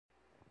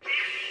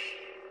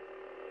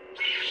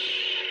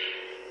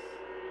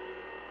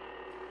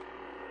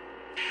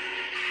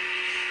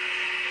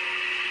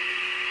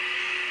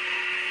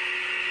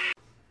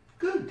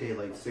day,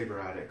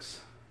 lightsaber addicts.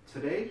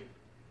 Today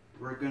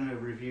we're going to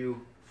review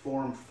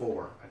Form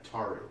 4,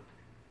 Ataru.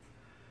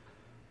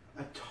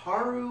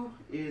 Ataru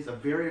is a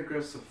very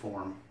aggressive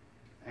form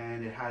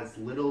and it has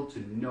little to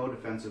no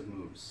defensive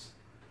moves.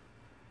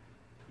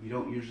 You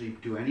don't usually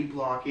do any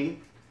blocking.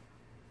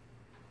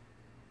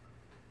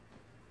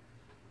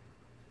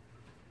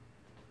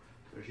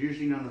 There's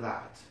usually none of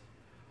that.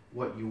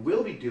 What you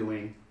will be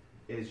doing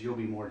is you'll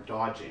be more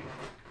dodging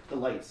the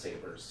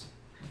lightsabers.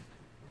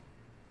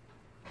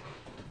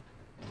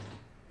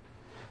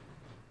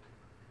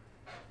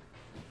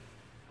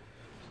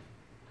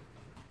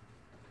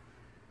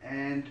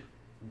 And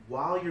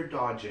while you're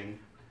dodging,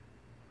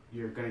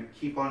 you're going to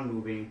keep on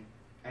moving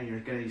and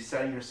you're going to be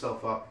setting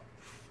yourself up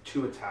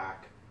to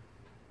attack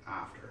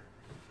after.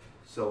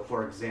 So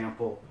for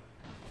example,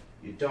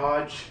 you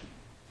dodge,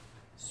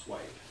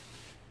 swipe,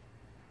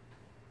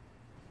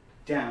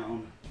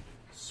 down,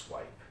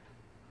 swipe.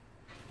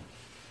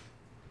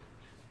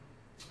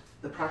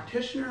 The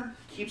practitioner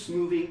keeps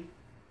moving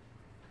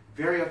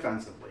very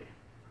offensively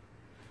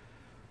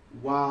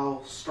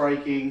while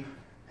striking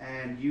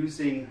and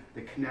using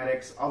the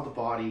kinetics of the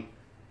body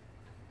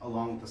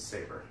along with the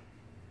saber.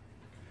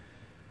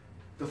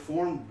 The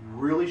form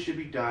really should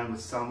be done with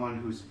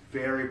someone who's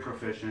very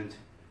proficient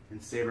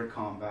in saber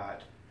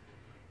combat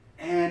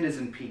and is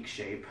in peak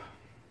shape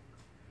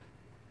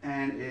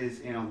and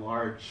is in a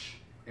large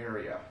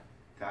area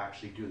to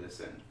actually do this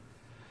in.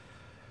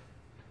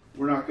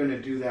 We're not going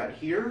to do that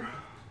here.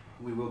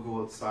 We will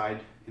go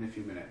outside in a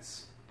few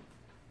minutes.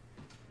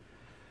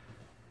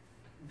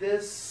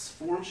 This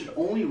form should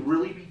only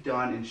really be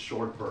done in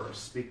short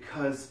bursts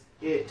because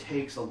it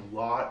takes a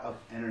lot of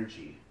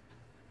energy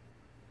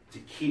to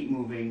keep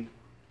moving,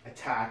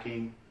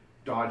 attacking,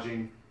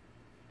 dodging,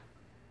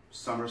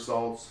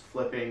 somersaults,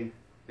 flipping,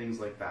 things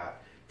like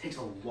that. It takes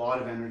a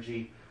lot of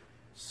energy,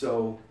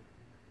 so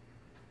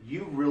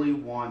you really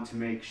want to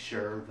make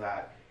sure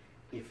that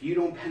if you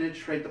don't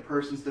penetrate the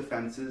person's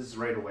defenses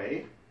right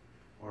away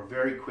or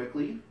very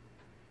quickly,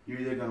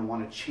 you're either going to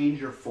want to change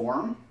your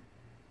form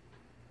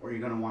or you're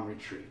going to want to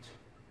retreat,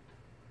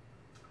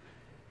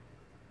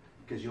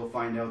 because you'll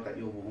find out that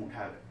you won't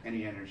have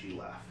any energy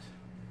left.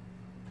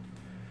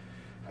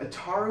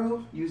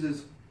 Ataru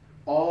uses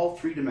all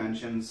three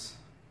dimensions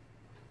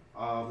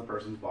of the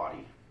person's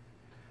body.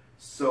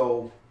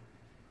 So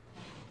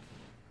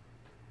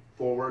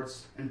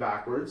forwards and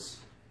backwards,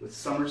 with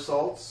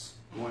somersaults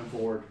going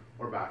forward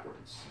or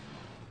backwards.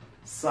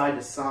 Side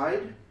to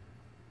side,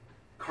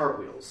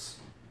 cartwheels.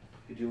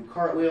 You do a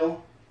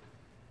cartwheel,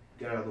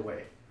 get out of the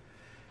way.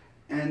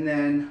 And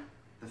then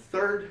the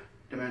third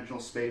dimensional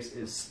space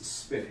is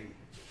spinning.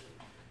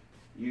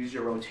 Use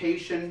your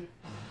rotation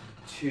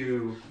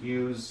to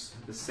use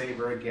the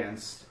saber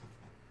against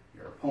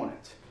your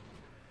opponent.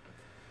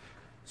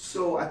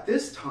 So at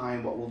this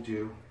time, what we'll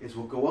do is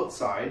we'll go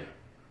outside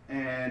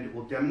and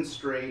we'll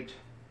demonstrate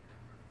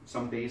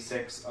some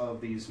basics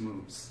of these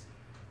moves.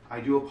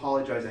 I do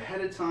apologize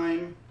ahead of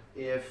time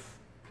if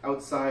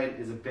outside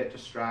is a bit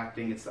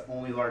distracting. It's the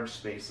only large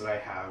space that I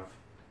have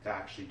to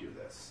actually do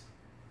this.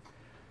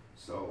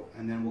 So,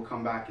 and then we'll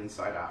come back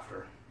inside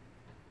after.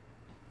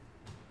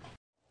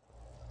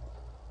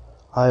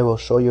 I will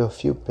show you a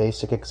few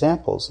basic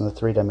examples in the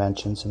 3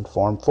 dimensions in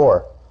Form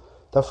 4.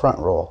 The front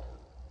roll.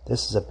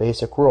 This is a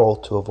basic roll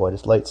to avoid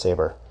his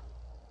lightsaber.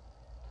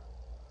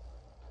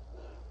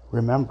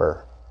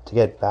 Remember to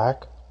get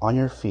back on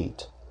your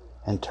feet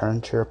and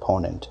turn to your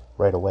opponent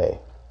right away.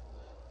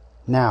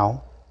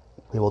 Now,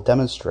 we will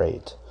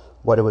demonstrate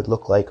what it would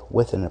look like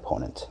with an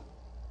opponent.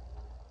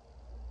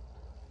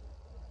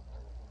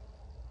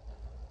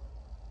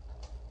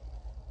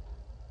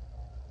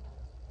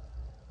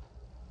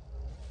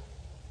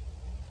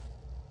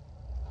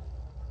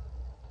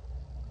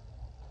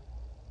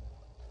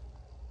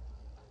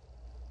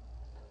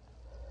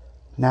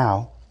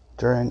 Now,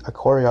 during a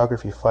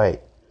choreography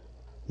fight,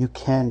 you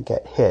can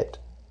get hit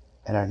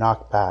and are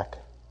knocked back.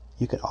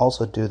 You can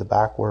also do the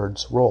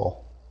backwards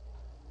roll.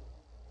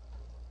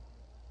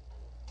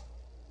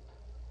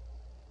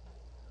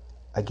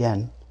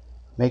 Again,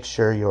 make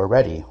sure you are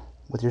ready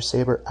with your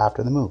saber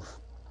after the move.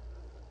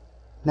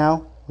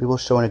 Now, we will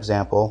show an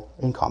example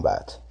in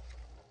combat.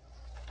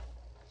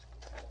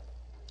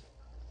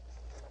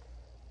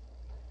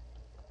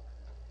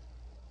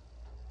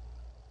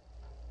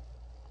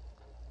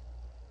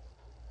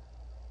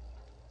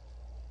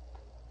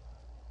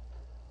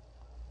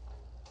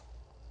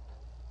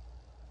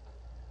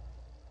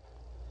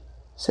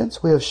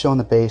 Since we have shown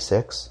the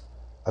basics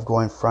of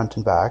going front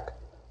and back,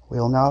 we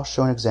will now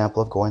show an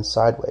example of going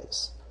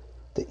sideways.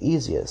 The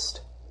easiest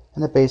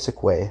and the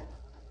basic way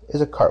is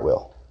a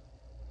cartwheel.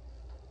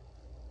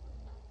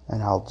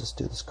 And I'll just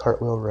do this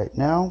cartwheel right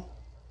now.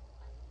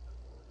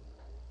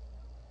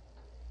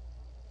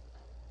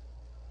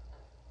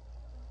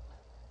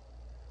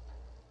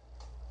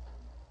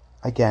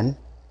 Again,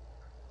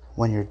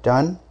 when you're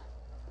done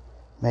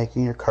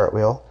making your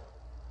cartwheel,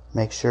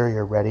 make sure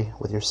you're ready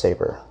with your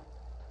saber.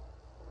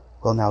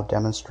 We'll now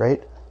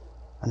demonstrate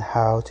on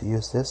how to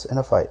use this in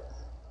a fight.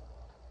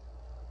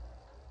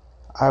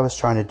 I was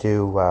trying to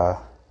do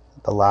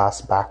the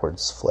last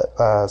backwards flip,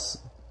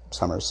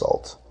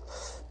 somersault.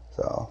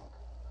 So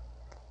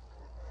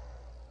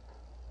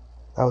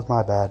that was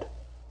my bad.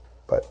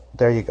 But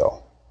there you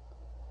go.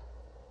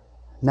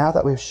 Now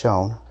that we've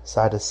shown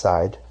side to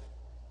side,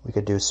 we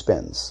could do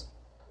spins.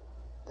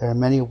 There are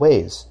many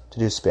ways to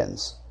do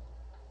spins,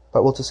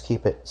 but we'll just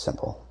keep it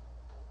simple.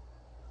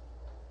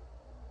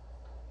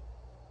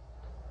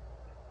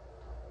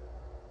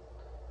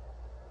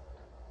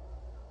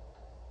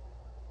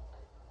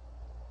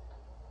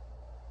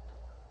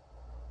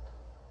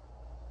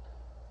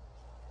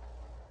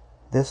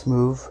 This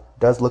move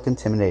does look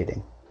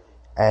intimidating,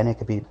 and it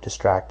can be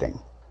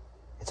distracting.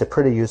 It's a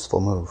pretty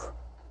useful move.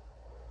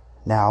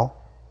 Now,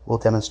 we'll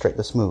demonstrate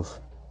this move.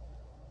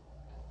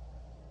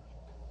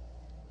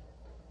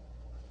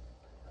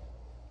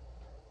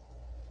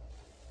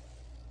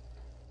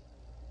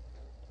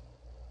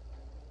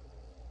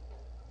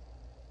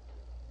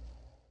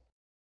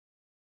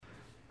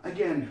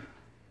 Again,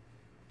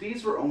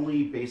 these were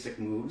only basic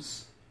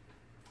moves,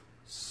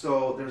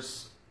 so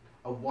there's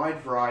a wide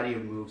variety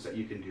of moves that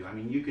you can do. I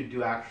mean, you could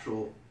do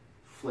actual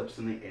flips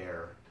in the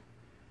air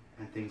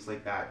and things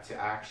like that to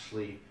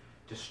actually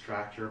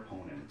distract your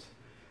opponent.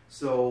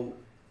 So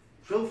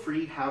feel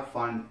free, have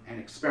fun, and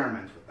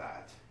experiment with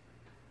that.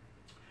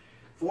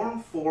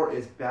 Form 4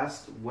 is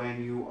best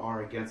when you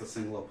are against a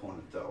single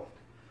opponent though.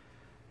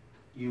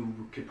 You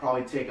could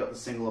probably take out the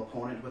single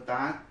opponent with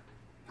that.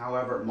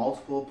 However,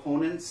 multiple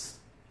opponents,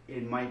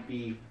 it might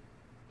be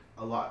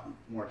a lot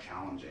more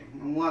challenging,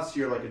 unless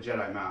you're like a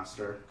Jedi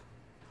Master,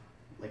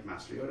 like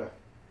Master Yoda.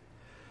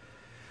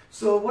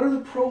 So what are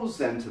the pros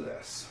then to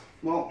this?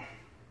 Well,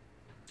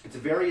 it's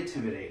very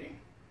intimidating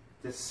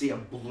to see a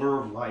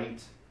blur of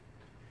light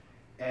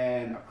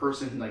and a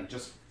person like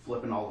just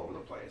flipping all over the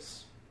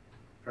place.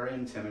 Very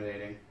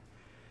intimidating.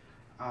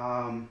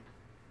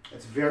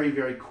 It's very,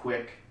 very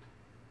quick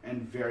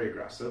and very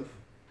aggressive.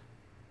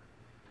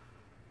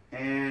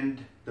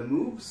 And the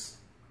moves,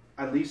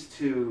 at least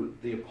to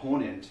the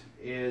opponent,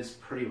 is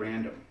pretty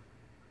random.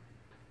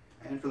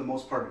 And for the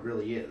most part, it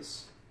really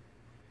is.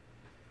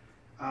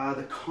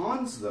 The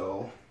cons,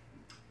 though,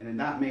 and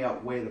that may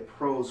outweigh the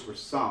pros for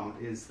some,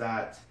 is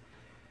that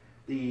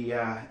the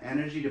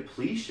energy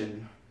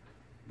depletion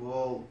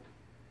will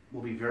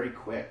be very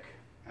quick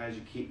as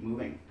you keep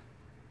moving.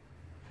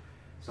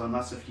 So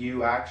unless if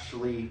you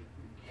actually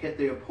hit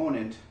the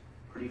opponent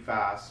pretty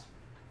fast,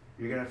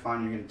 you're going to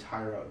find you're going to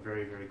tire out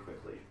very, very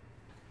quickly.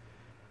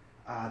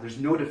 There's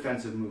no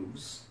defensive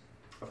moves.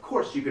 Of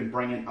course, you can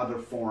bring in other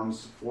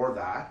forms for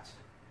that,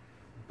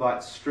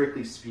 but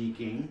strictly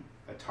speaking,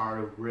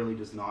 Ataru really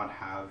does not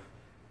have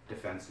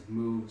defensive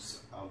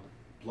moves of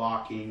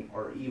blocking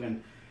or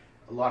even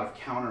a lot of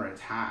counter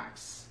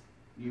attacks.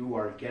 You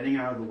are getting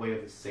out of the way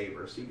of the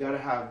saber, so you got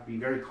to be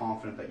very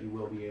confident that you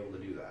will be able to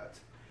do that.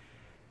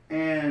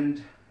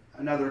 And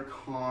another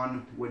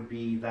con would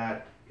be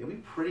that it'll be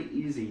pretty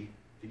easy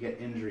to get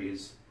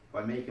injuries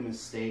by making a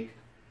mistake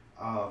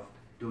of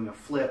doing a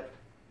flip,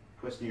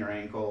 twisting your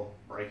ankle,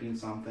 breaking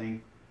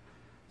something.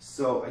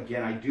 So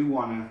again, I do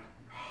want to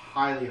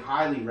highly,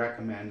 highly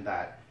recommend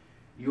that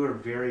you are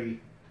very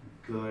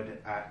good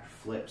at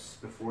flips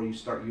before you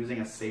start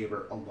using a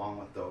saber along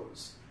with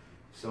those.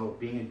 So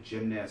being a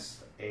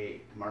gymnast,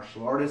 a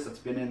martial artist that's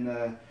been in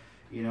the,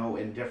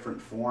 in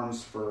different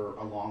forms for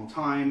a long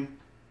time,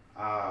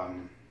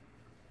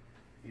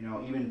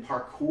 even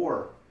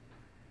parkour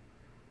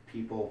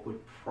people would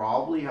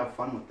probably have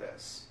fun with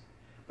this.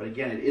 But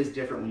again, it is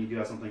different when you do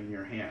have something in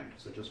your hand,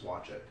 so just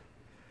watch it.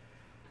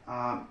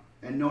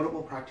 And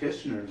notable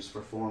practitioners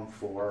for Form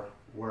 4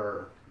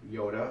 were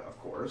Yoda, of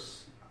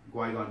course,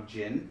 Qui-Gon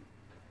Jinn,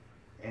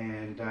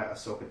 and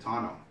Ahsoka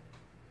Tano.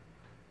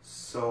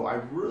 So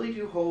I really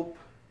do hope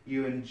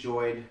you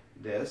enjoyed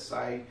this.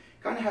 I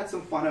kind of had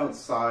some fun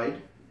outside,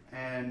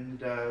 and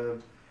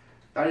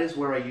that is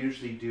where I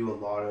usually do a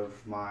lot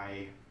of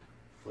my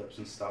flips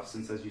and stuff,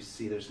 since as you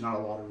see there's not a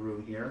lot of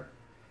room here.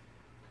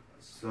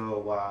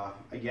 So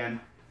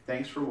again,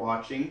 thanks for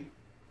watching.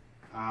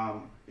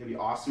 It'd be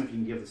awesome if you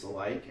can give this a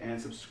like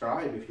and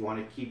subscribe if you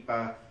want to keep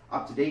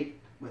up to date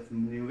with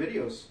new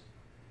videos.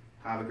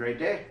 Have a great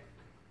day.